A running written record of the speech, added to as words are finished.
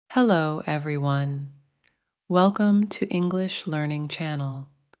Hello, everyone. Welcome to English Learning Channel,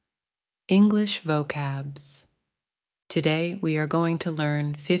 English Vocabs. Today we are going to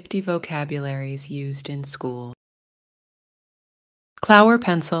learn 50 vocabularies used in school. Clower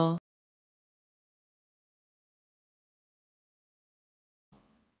pencil,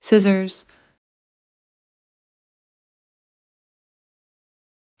 scissors,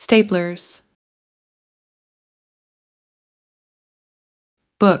 staplers,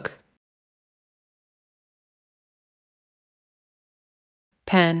 book,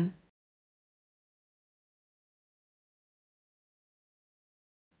 pen,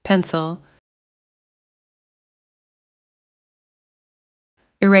 pencil,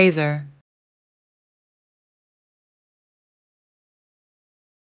 eraser,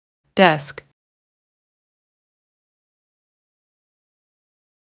 desk,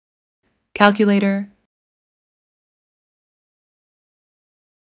 calculator,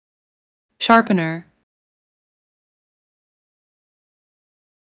 sharpener,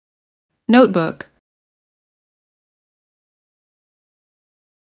 notebook,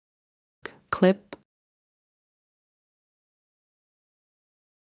 clip,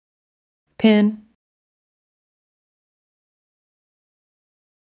 pin,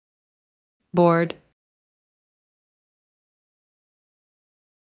 board,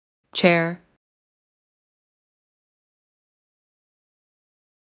 chair,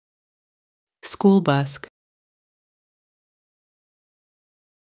 school bus,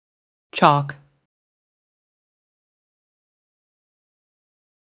 chalk,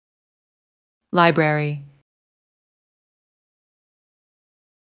 library,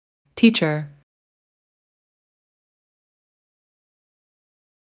 teacher,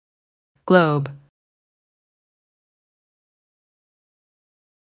 globe,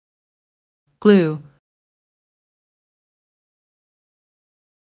 glue,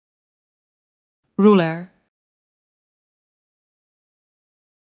 ruler,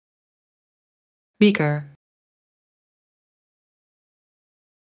 beaker,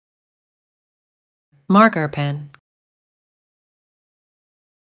 marker pen,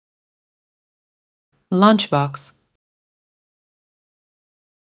 lunchbox,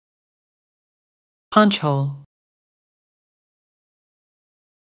 punch hole,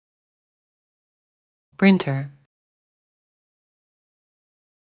 printer,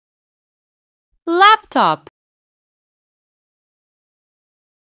 laptop,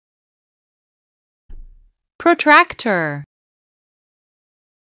 protractor,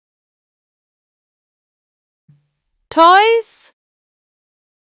 toys,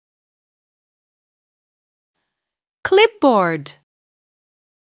 clipboard,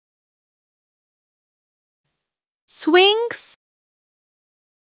 swings,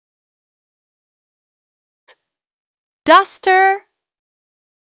 duster,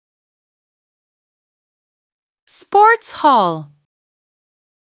 sports hall,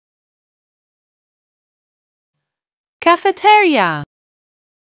 cafeteria,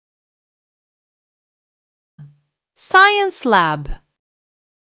 science lab.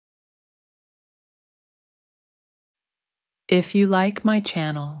 If you like my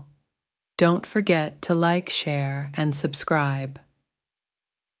channel, don't forget to like, share, and subscribe.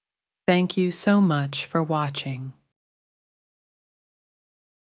 Thank you so much for watching.